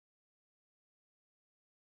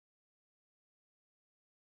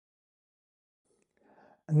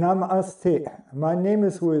Namaste. My name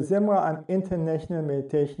is Rui Simra. I'm International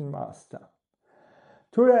Meditation Master.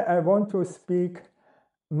 Today I want to speak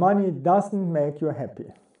money doesn't make you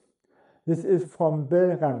happy. This is from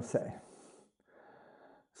Bill Ramsey.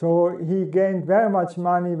 So he gained very much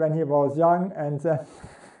money when he was young and then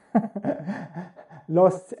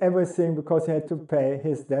lost everything because he had to pay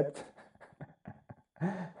his debt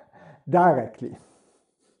directly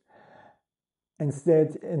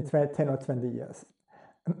instead in 10 or 20 years.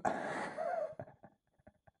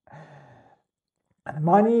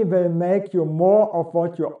 Money will make you more of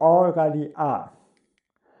what you already are.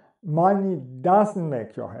 Money doesn't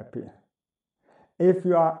make you happy. If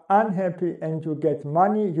you are unhappy and you get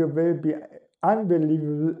money, you will be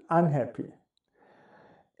unbelievably unhappy.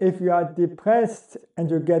 If you are depressed and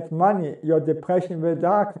you get money, your depression will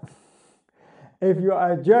darken. If you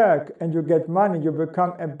are a jerk and you get money, you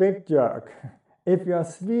become a big jerk. If you are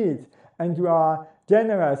sweet and you are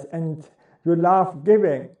generous and you love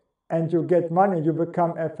giving and you get money, you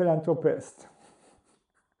become a philanthropist.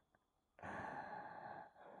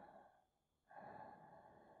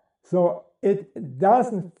 So it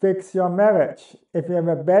doesn't fix your marriage. If you have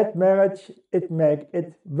a bad marriage, it makes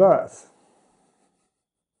it worse.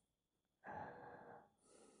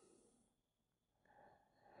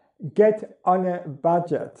 Get on a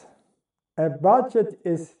budget. A budget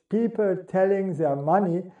is people telling their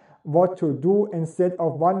money what to do instead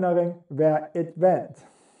of wondering where it went.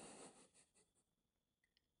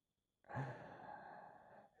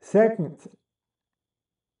 Second,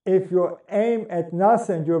 if you aim at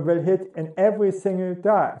nothing, you will hit in every single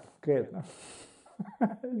time. Great.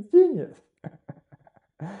 Genius.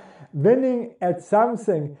 Winning at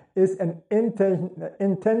something is an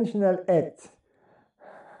intentional act.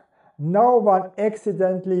 No one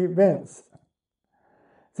accidentally wins.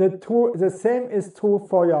 The same is true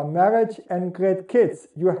for your marriage and great kids.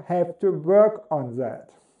 You have to work on that.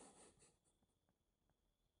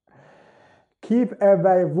 Keep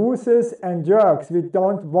away woozes and jerks. We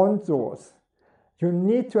don't want those. You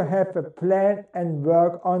need to have a plan and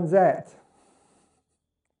work on that.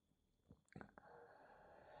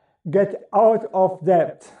 Get out of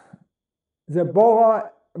debt. The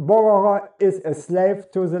borrower is a slave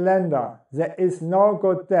to the lender. There is no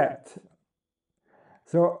good debt.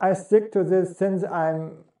 So I stick to this since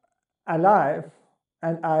I'm alive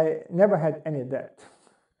and I never had any debt.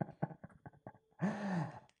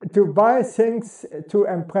 To buy things to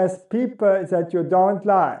impress people that you don't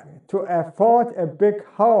like, to afford a big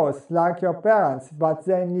house like your parents, but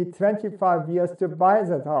they need 25 years to buy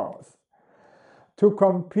that house, to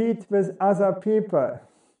compete with other people.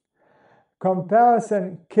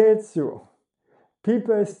 Comparison kills you.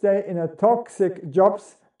 People stay in a toxic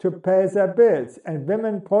jobs to pay their bills, and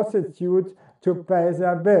women prostitute to pay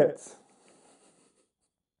their bills.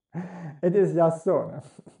 It is just so.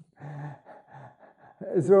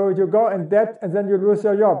 So you go in debt and then you lose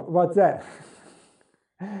your job. What's that?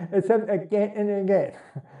 It's happened again and again.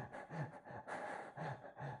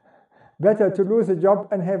 Better to lose a job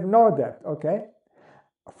and have no debt, okay?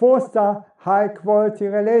 Foster high quality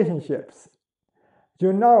relationships.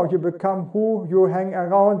 You know you become who you hang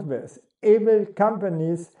around with. Evil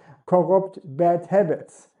companies corrupt bad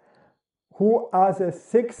habits. Who are the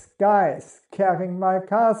 6 guys carrying my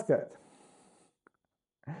casket?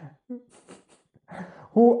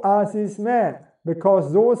 Who are these men?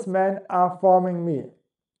 Because those men are forming me.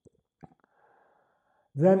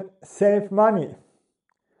 Then save money.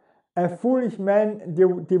 A foolish man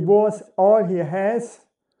divorces all he has,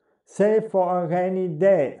 save for a rainy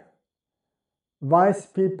day. Wise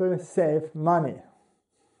people save money.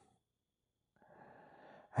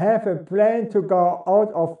 Have a plan to go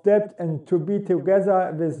out of debt and to be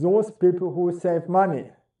together with those people who save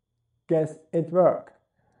money. Guess it works.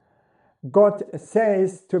 God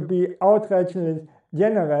says to be outrageously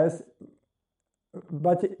generous,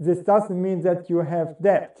 but this doesn't mean that you have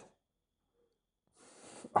debt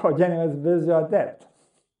or generous with your debt.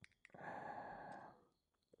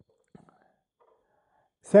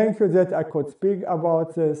 Thank you that I could speak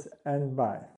about this, and bye.